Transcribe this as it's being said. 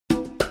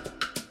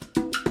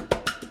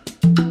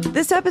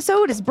This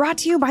episode is brought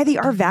to you by the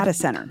Arvada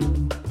Center,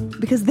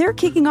 because they're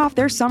kicking off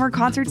their summer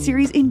concert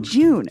series in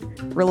June.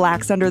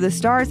 Relax under the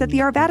stars at the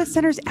Arvada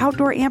Center's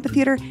outdoor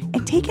amphitheater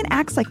and take in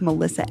acts like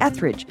Melissa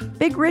Etheridge,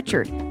 Big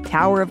Richard,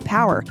 Tower of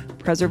Power,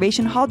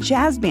 Preservation Hall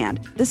Jazz Band,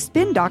 The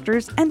Spin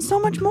Doctors, and so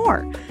much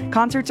more.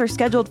 Concerts are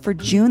scheduled for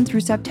June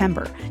through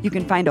September. You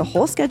can find a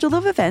whole schedule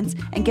of events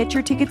and get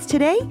your tickets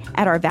today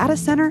at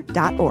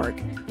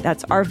arvadacenter.org.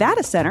 That's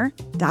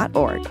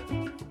arvadacenter.org.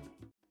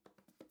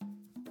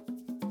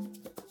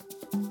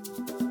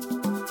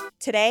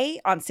 Today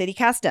on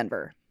CityCast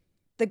Denver,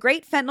 the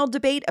great fentanyl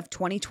debate of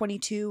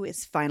 2022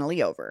 is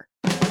finally over.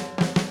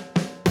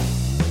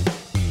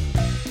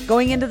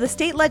 Going into the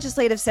state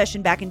legislative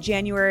session back in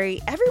January,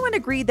 everyone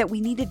agreed that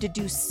we needed to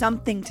do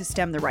something to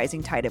stem the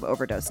rising tide of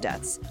overdose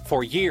deaths.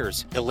 For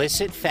years,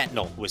 illicit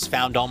fentanyl was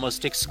found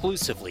almost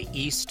exclusively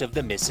east of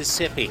the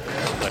Mississippi,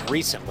 but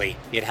recently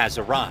it has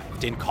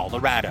arrived in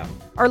Colorado.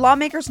 Our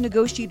lawmakers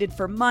negotiated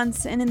for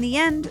months, and in the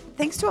end,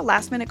 thanks to a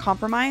last-minute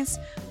compromise,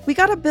 we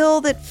got a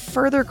bill that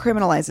further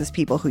criminalizes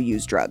people who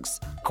use drugs.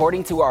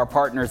 According to our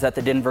partners at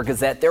the Denver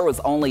Gazette, there was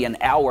only an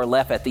hour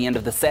left at the end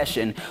of the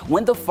session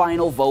when the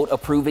final vote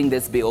approving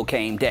this bill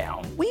came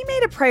down. We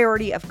made a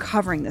priority of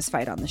covering this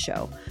fight on the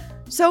show.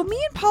 So me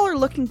and Paul are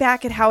looking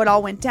back at how it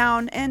all went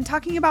down and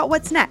talking about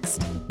what's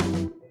next.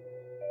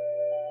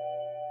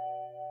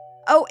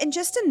 Oh, and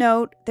just a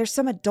note, there's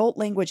some adult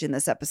language in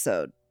this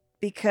episode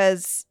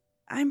because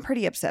I'm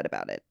pretty upset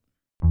about it.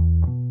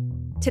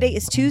 Today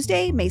is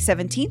Tuesday, May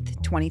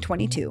 17th,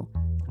 2022.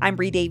 I'm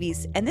Bree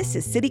Davies, and this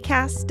is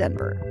CityCast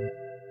Denver.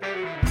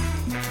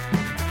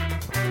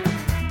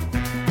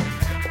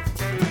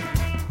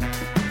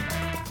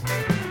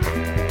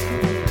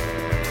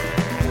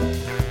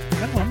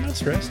 No, I'm not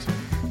stressed.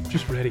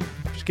 Just ready.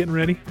 Just getting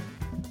ready.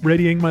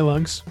 Readying my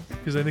lungs,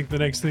 because I think the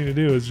next thing to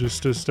do is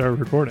just to start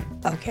recording.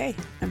 Okay,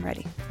 I'm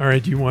ready. All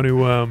right, do you want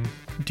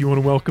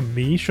to welcome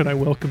me? Should I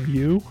welcome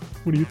you?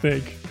 What do you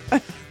think?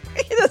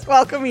 Let's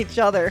welcome each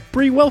other.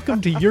 Bree, welcome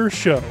to your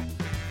show.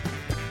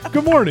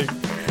 Good morning.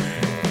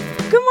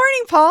 Good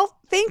morning, Paul.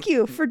 Thank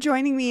you for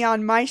joining me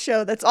on my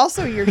show. That's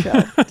also your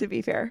show, to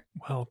be fair.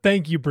 Well,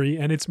 thank you, Bree,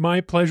 and it's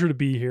my pleasure to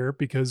be here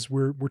because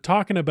we're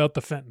talking about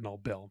the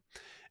fentanyl bill.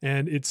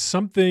 And it's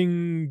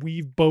something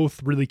we've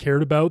both really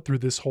cared about through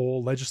this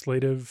whole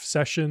legislative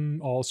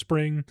session all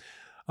spring.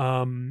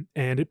 And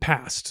it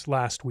passed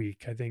last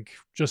week, I think,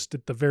 just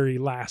at the very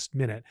last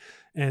minute.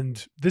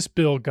 And this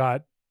bill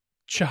got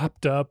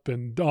chopped up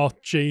and all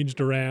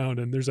changed around,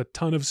 and there's a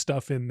ton of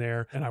stuff in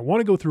there. And I want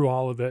to go through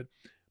all of it.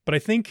 But I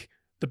think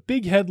the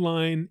big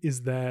headline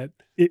is that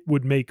it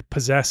would make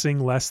possessing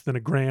less than a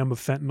gram of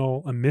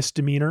fentanyl a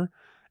misdemeanor,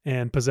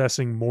 and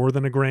possessing more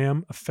than a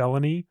gram a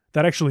felony.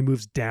 That actually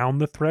moves down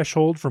the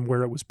threshold from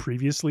where it was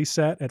previously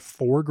set at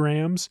 4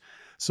 grams.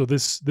 So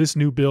this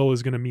new bill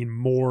is going to mean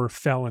more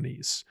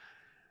felonies.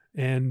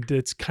 And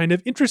it's kind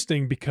of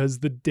interesting because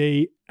the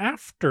day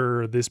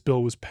after this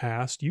bill was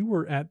passed, you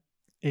were at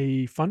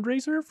a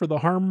fundraiser for the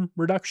Harm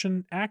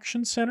Reduction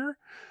Action Center,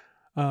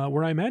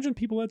 where I imagine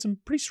people had some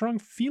pretty strong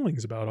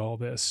feelings about all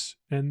this.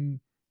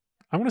 And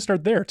I want to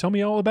start there. Tell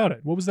me all about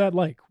it. What was that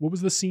like? What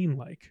was the scene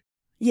like?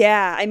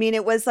 Yeah, I mean,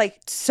 it was like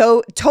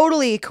so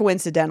totally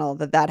coincidental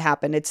that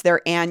happened. It's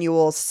their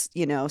annual,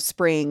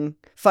 spring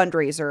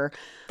fundraiser.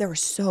 There were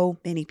so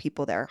many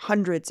people there,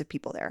 hundreds of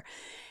people there.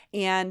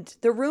 And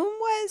the room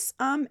was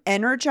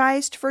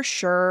energized for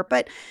sure,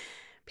 but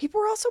people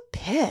were also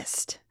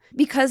pissed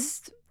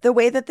because the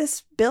way that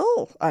this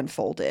bill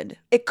unfolded.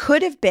 It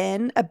could have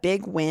been a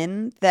big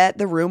win that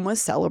the room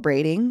was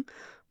celebrating,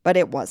 but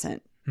it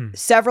wasn't.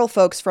 Several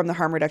folks from the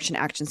Harm Reduction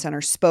Action Center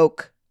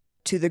spoke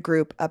to the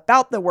group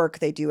about the work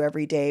they do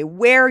every day,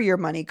 where your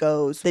money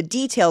goes, the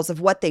details of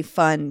what they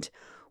fund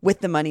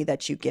with the money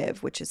that you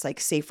give, which is like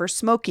safer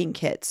smoking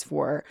kits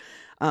for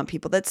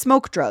people that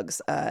smoke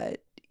drugs,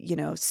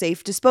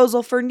 safe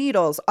disposal for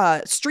needles,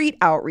 street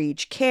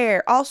outreach,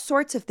 care, all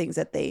sorts of things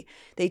that they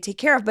take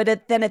care of.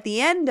 But then at the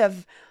end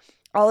of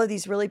all of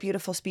these really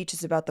beautiful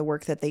speeches about the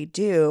work that they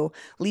do,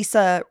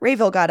 Lisa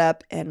Rayville got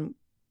up and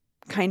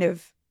kind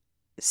of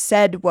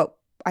said what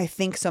I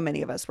think so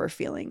many of us were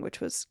feeling, which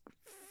was,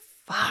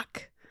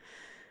 fuck,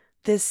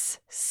 this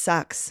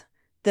sucks.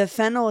 The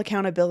fentanyl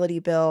accountability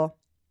bill,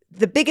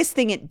 the biggest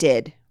thing it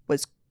did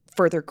was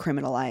further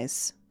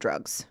criminalize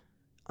drugs.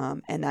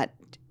 And that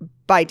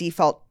by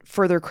default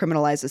further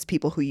criminalizes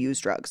people who use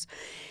drugs.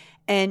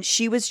 And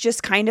she was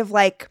just kind of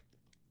like,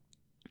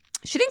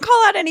 she didn't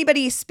call out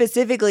anybody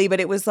specifically, but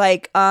it was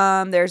like,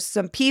 there's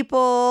some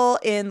people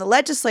in the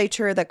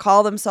legislature that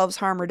call themselves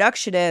harm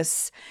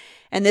reductionists,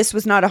 and this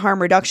was not a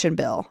harm reduction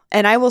bill.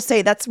 And I will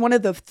say that's one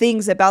of the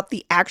things about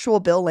the actual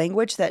bill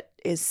language that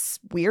is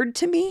weird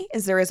to me,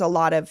 is there is a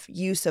lot of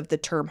use of the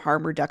term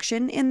harm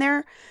reduction in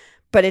there,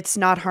 but it's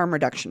not harm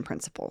reduction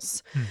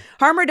principles.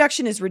 Harm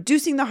reduction is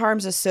reducing the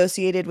harms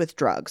associated with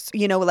drugs.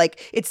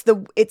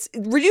 It's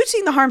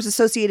reducing the harms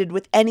associated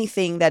with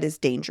anything that is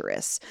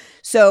dangerous.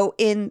 So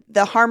in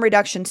the harm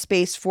reduction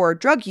space for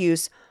drug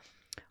use,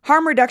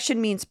 Harm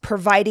reduction means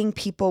providing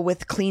people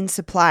with clean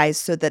supplies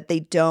so that they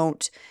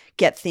don't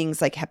get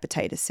things like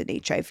hepatitis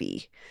and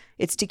HIV.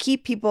 It's to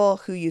keep people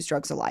who use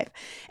drugs alive.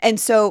 And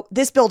so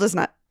this bill does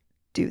not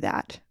do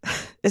that,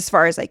 as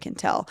far as I can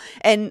tell.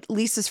 And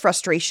Lisa's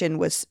frustration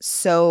was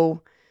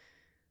so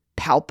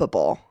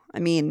palpable. I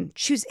mean,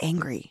 she was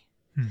angry.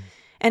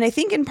 And I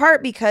think in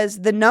part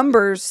because the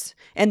numbers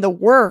and the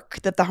work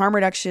that the Harm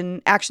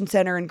Reduction Action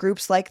Center and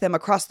groups like them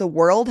across the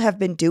world have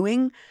been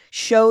doing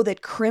show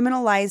that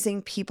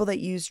criminalizing people that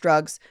use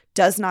drugs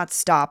does not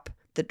stop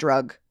the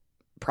drug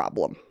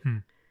problem.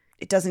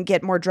 It doesn't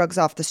get more drugs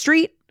off the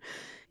street.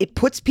 It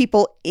puts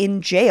people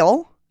in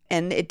jail,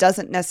 and it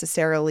doesn't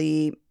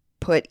necessarily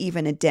put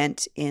even a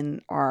dent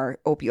in our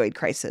opioid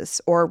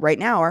crisis or right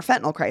now our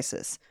fentanyl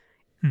crisis.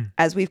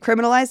 As we've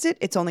criminalized it,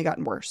 it's only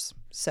gotten worse.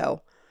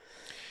 So,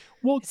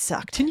 well, it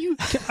sucked.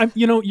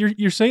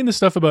 You're saying this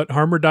stuff about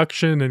harm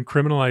reduction and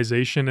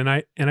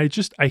criminalization, and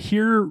I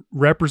hear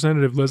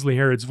Representative Leslie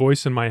Herrod's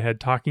voice in my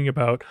head talking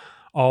about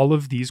all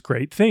of these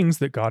great things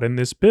that got in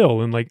this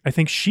bill, and like I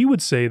think she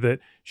would say that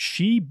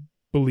she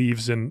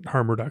believes in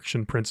harm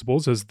reduction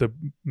principles as the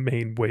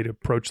main way to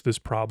approach this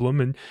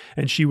problem,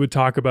 and she would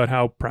talk about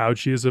how proud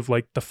she is of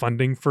like the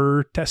funding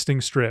for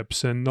testing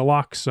strips and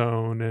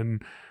naloxone,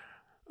 and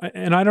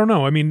I don't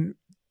know. I mean,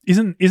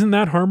 isn't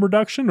that harm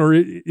reduction, or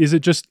is it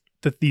just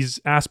that these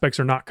aspects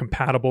are not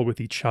compatible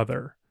with each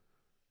other,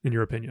 in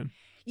your opinion?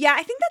 Yeah,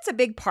 I think that's a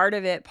big part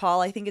of it,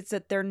 Paul. I think it's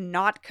that they're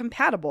not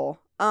compatible.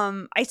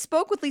 I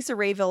spoke with Lisa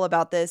Rayville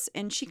about this,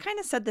 and she kind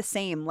of said the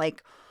same.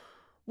 Like,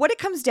 what it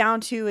comes down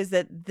to is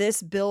that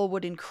this bill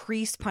would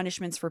increase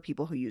punishments for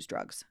people who use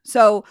drugs.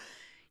 So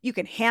you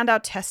can hand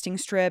out testing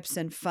strips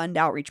and fund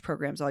outreach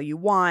programs all you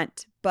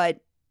want,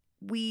 but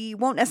we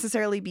won't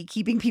necessarily be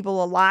keeping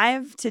people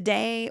alive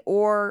today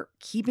or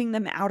keeping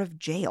them out of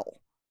jail.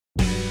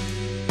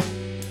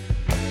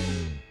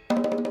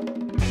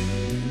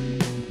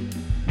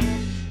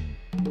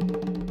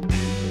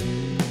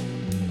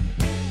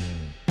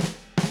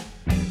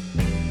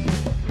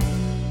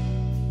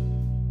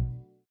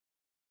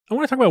 I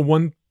want to talk about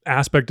one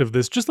aspect of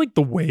this, just like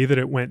the way that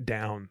it went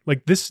down.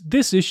 Like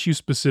this issue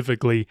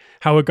specifically,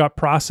 how it got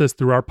processed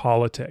through our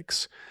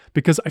politics.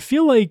 Because I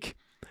feel like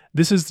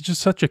this is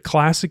just such a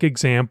classic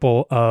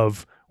example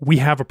of we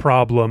have a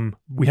problem,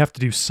 we have to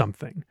do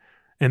something.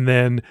 And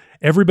then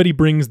everybody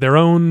brings their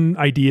own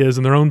ideas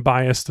and their own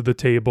bias to the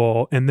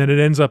table. And then it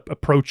ends up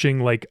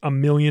approaching like a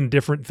million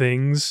different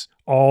things,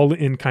 all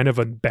in kind of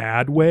a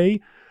bad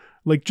way.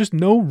 Like just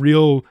no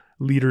real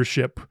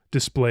leadership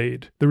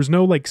displayed. There was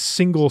no like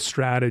single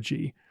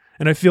strategy.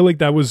 And I feel like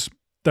that was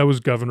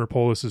Governor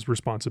Polis's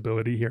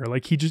responsibility here.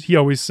 Like he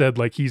always said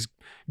like he's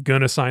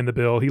gonna sign the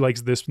bill. He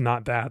likes this,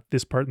 not that,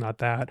 this part, not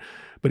that.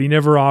 But he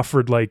never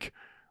offered like,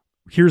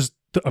 here's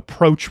the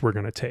approach we're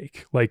gonna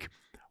take. Like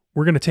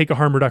we're gonna take a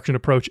harm reduction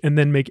approach and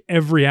then make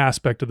every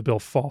aspect of the bill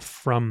fall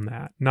from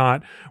that.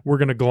 Not we're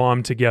gonna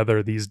glom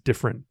together these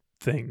different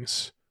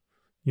things.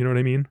 You know what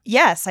I mean?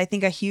 Yes, I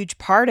think a huge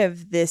part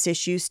of this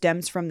issue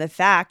stems from the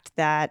fact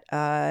that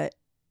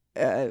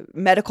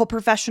medical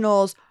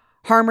professionals,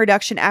 harm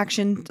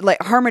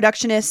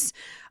reductionists,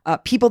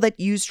 people that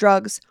use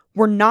drugs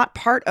were not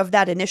part of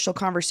that initial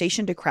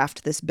conversation to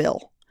craft this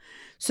bill.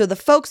 So the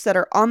folks that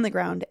are on the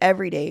ground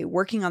every day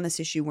working on this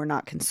issue were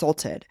not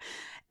consulted.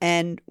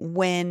 And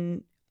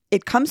when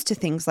it comes to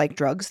things like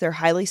drugs, they're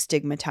highly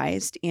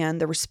stigmatized, and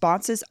the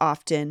response is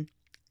often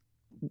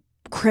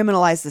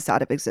criminalize this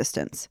out of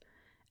existence.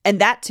 And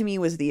that to me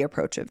was the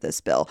approach of this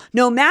bill.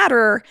 No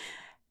matter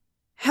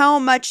how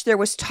much there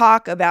was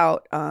talk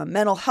about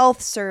mental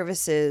health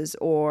services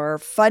or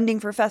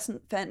funding for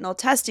fentanyl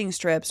testing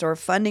strips or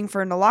funding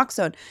for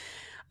naloxone,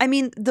 I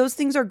mean, those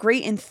things are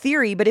great in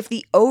theory, but if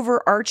the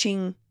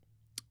overarching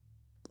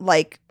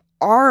like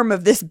arm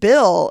of this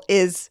bill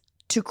is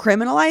to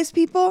criminalize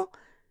people,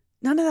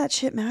 none of that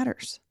shit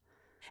matters.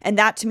 And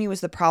that to me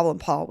was the problem,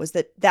 Paul, was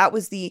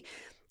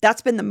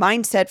that's been the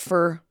mindset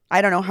for,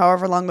 I don't know,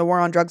 however long the war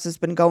on drugs has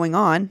been going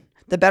on,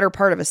 the better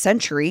part of a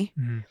century.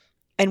 Mm-hmm.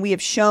 And we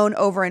have shown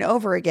over and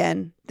over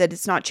again that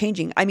it's not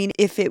changing. I mean,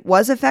 if it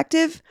was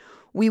effective,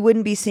 we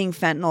wouldn't be seeing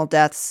fentanyl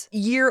deaths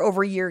year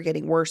over year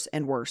getting worse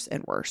and worse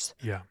and worse.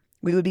 Yeah.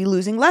 We would be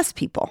losing less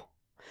people.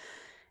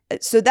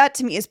 So that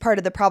to me is part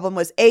of the problem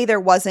was there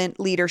wasn't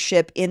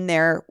leadership in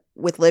there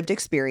with lived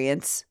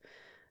experience,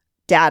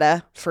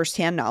 data,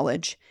 firsthand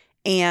knowledge,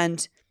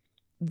 and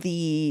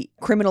the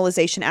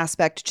criminalization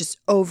aspect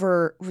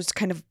was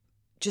kind of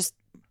just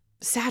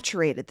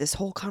saturated this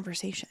whole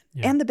conversation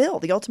and the bill,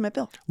 the ultimate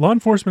bill. Law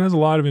enforcement has a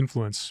lot of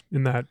influence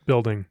in that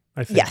building,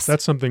 I think. Yes.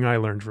 That's something I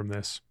learned from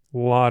this. A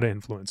lot of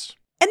influence.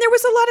 And there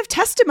was a lot of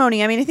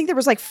testimony. I mean, I think there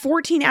was like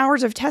 14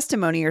 hours of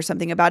testimony or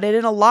something about it.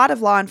 And a lot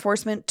of law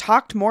enforcement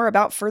talked more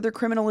about further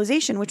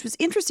criminalization, which was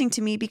interesting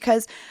to me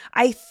because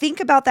I think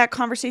about that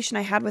conversation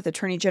I had with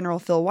Attorney General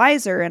Phil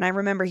Weiser. And I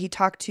remember he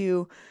talked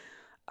to,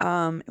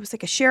 it was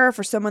like a sheriff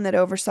or someone that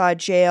oversaw a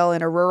jail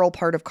in a rural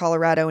part of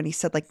Colorado. And he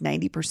said like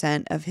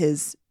 90%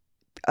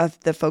 of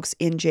the folks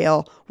in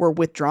jail were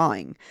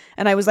withdrawing.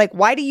 And I was like,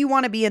 why do you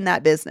want to be in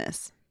that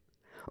business?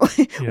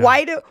 Yeah.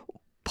 Why do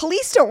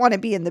police don't want to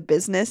be in the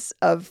business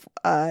of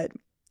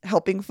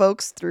helping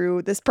folks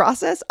through this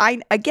process?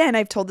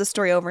 I've told this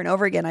story over and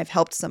over again. I've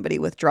helped somebody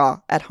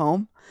withdraw at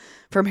home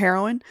from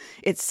heroin.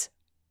 It's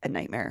a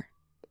nightmare.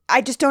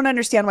 I just don't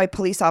understand why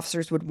police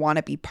officers would want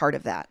to be part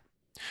of that.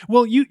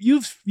 Well,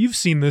 you've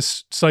seen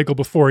this cycle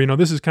before.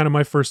 This is kind of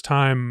my first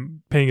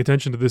time paying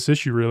attention to this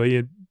issue,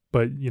 really.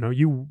 But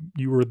you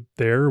were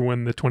there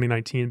when the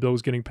 2019 bill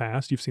was getting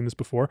passed. You've seen this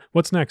before.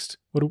 What's next?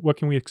 What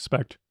can we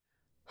expect?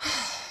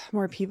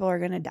 More people are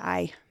going to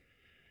die,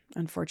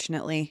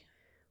 unfortunately,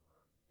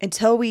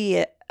 until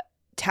we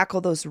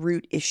tackle those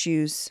root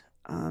issues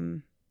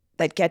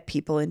that get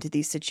people into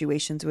these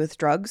situations with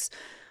drugs,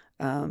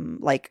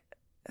 like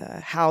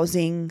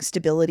housing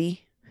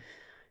stability.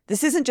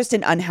 This isn't just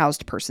an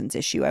unhoused person's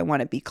issue. I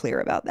want to be clear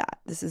about that.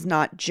 This is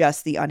not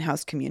just the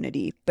unhoused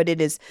community, but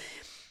it's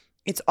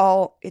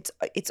all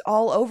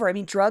over. I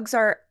mean, drugs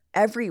are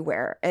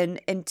everywhere. And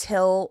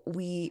until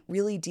we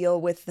really deal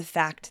with the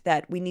fact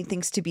that we need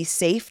things to be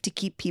safe to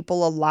keep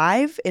people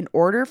alive in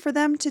order for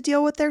them to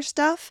deal with their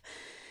stuff,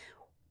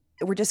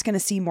 we're just going to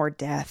see more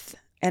death.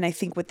 And I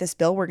think with this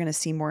bill, we're going to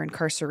see more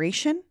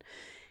incarceration.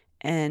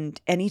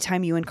 And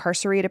anytime you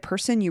incarcerate a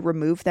person, you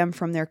remove them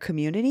from their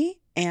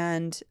community.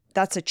 And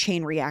that's a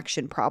chain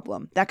reaction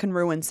problem that can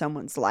ruin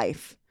someone's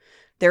life.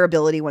 Their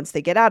ability once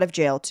they get out of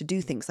jail to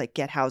do things like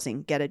get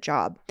housing, get a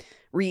job,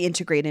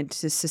 reintegrate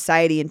into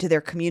society, into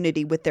their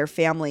community with their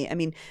family. I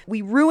mean,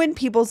 we ruin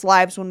people's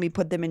lives when we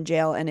put them in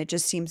jail. And it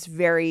just seems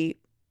very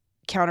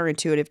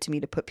counterintuitive to me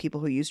to put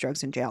people who use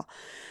drugs in jail.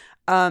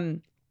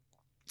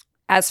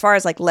 As far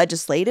as like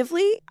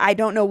legislatively, I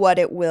don't know what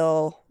it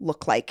will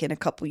look like in a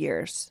couple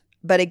years.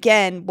 But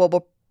again, what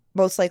will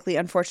most likely,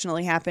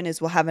 unfortunately, happen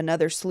is we'll have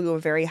another slew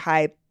of very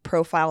high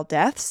profile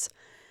deaths.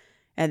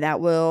 And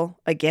that will,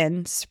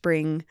 again,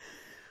 spring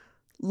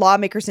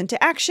lawmakers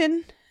into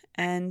action.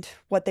 And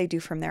what they do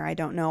from there, I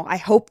don't know. I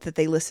hope that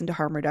they listen to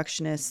harm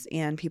reductionists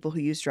and people who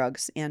use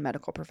drugs and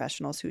medical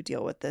professionals who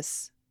deal with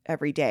this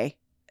every day.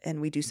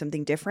 And we do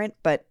something different,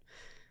 but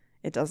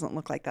it doesn't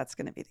look like that's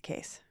going to be the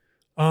case.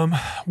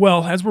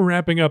 Well, as we're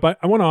wrapping up, I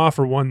want to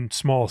offer one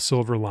small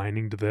silver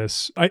lining to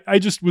this. I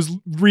just was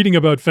reading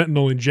about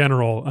fentanyl in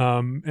general,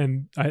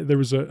 and there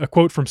was a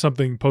quote from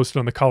something posted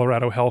on the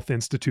Colorado Health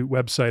Institute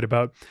website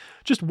about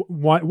just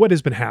what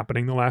has been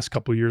happening the last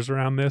couple of years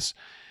around this.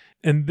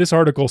 And this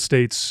article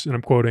states, and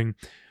I'm quoting,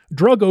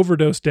 "Drug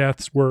overdose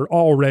deaths were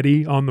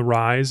already on the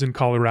rise in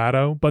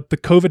Colorado, but the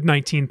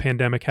COVID-19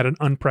 pandemic had an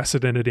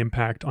unprecedented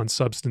impact on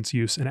substance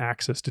use and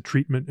access to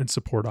treatment and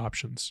support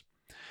options."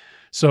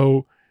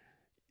 So,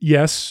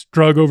 yes,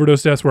 drug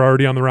overdose deaths were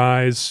already on the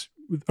rise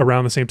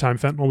around the same time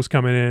fentanyl was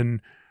coming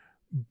in,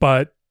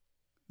 but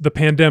the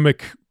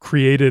pandemic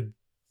created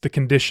the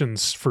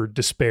conditions for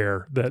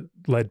despair that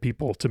led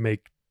people to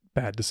make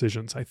bad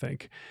decisions, I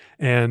think.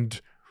 And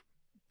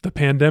the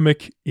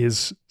pandemic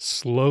is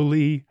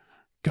slowly,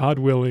 God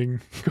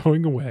willing,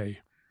 going away.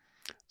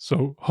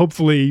 So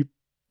hopefully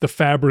the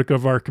fabric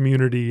of our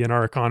community and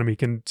our economy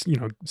can,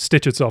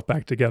 stitch itself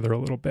back together a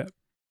little bit.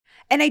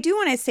 And I do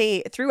want to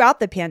say, throughout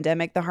the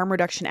pandemic, the Harm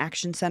Reduction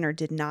Action Center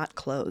did not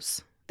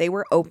close. They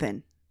were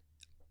open.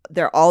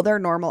 They're all their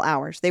normal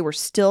hours. They were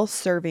still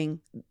serving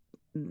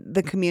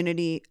the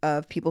community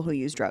of people who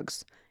use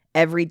drugs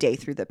every day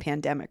through the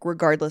pandemic,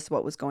 regardless of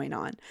what was going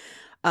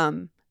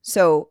on.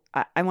 So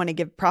I want to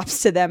give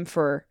props to them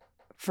for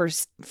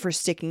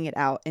sticking it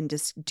out and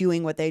just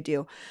doing what they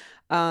do.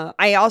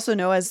 I also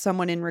know, as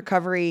someone in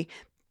recovery,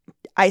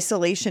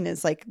 isolation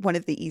is like one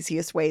of the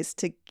easiest ways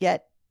to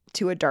get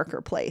to a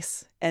darker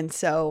place. And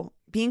so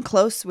being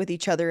close with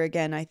each other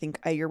again, I think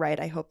you're right.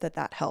 I hope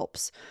that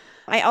helps.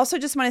 I also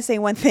just want to say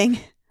one thing.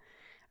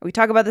 We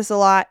talk about this a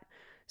lot.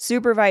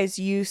 Supervised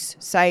use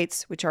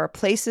sites, which are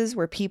places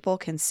where people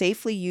can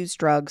safely use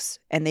drugs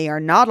and they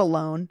are not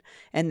alone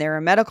and there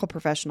are medical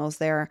professionals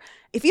there.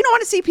 If you don't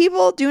want to see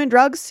people doing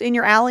drugs in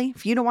your alley,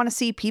 if you don't want to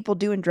see people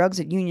doing drugs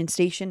at Union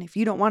Station, if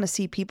you don't want to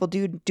see people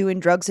doing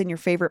drugs in your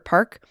favorite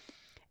park,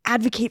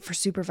 advocate for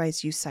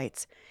supervised use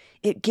sites.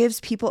 It gives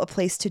people a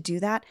place to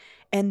do that,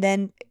 and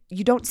then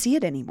you don't see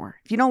it anymore.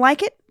 If you don't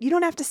like it, you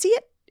don't have to see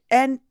it.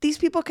 And these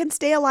people can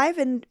stay alive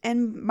and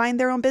mind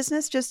their own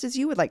business just as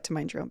you would like to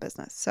mind your own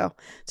business. So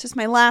it's just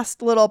my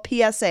last little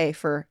PSA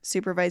for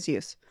supervised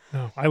use.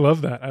 No, I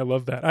love that. I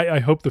love that. I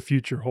hope the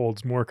future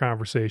holds more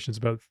conversations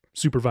about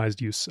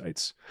supervised use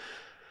sites.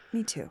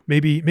 Me too.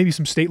 Maybe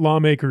some state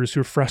lawmakers who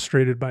are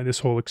frustrated by this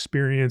whole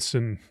experience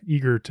and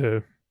eager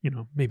to,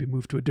 maybe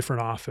move to a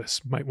different office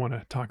might want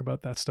to talk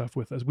about that stuff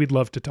with us. We'd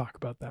love to talk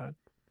about that.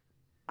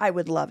 I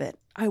would love it.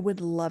 I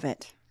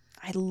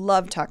I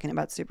love talking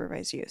about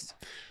supervised use.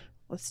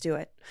 Let's do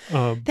it.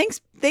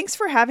 Thanks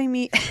for having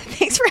me.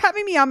 Thanks for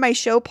having me on my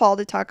show, Paul,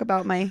 to talk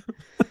about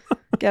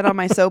get on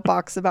my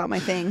soapbox about my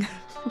thing.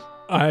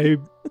 I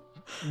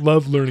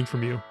love learning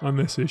from you on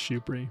this issue,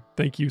 Bree.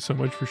 Thank you so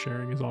much for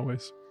sharing, as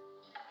always.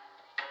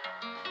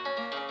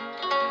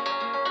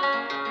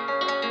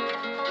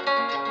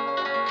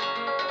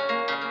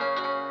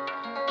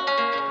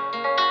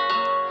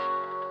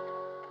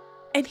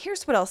 And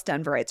here's what else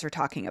Denverites are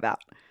talking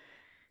about.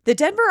 The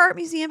Denver Art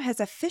Museum has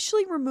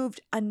officially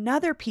removed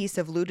another piece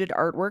of looted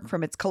artwork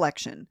from its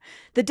collection.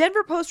 The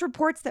Denver Post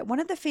reports that one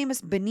of the famous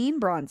Benin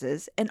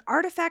bronzes, an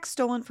artifact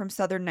stolen from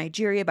southern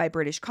Nigeria by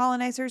British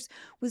colonizers,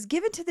 was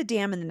given to the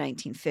dam in the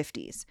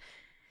 1950s.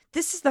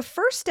 This is the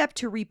first step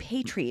to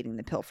repatriating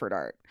the pilfered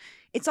art.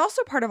 It's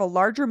also part of a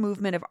larger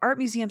movement of art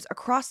museums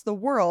across the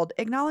world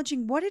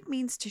acknowledging what it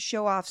means to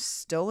show off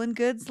stolen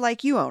goods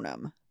like you own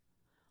them.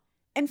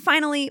 And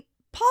finally,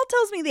 Paul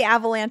tells me the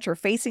Avalanche are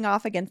facing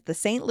off against the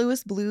St.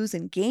 Louis Blues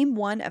in Game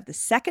 1 of the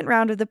second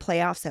round of the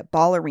playoffs at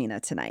Ball Arena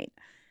tonight.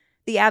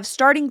 The Avs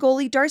starting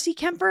goalie Darcy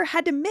Kemper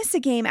had to miss a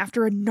game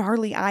after a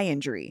gnarly eye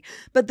injury,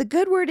 but the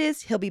good word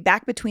is he'll be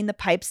back between the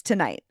pipes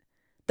tonight.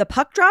 The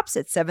puck drops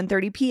at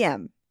 7:30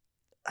 p.m.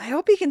 I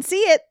hope you can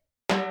see it.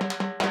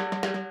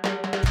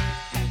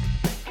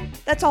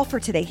 That's all for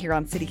today here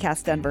on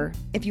CityCast Denver.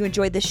 If you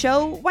enjoyed the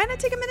show, why not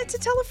take a minute to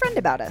tell a friend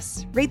about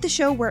us? Rate the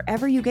show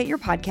wherever you get your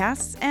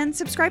podcasts and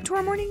subscribe to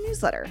our morning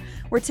newsletter,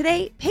 where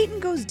today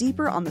Peyton goes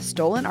deeper on the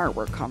stolen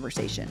artwork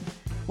conversation.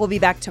 We'll be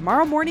back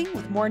tomorrow morning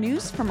with more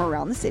news from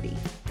around the city.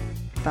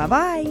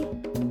 Bye-bye.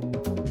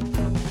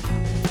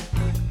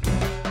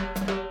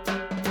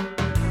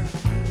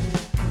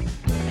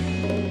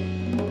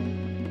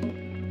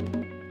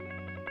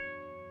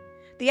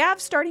 The Avs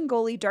starting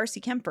goalie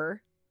Darcy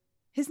Kemper.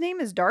 His name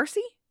is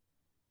Darcy?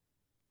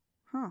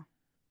 Huh.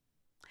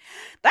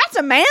 That's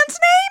a man's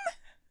name?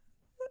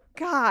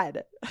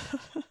 God.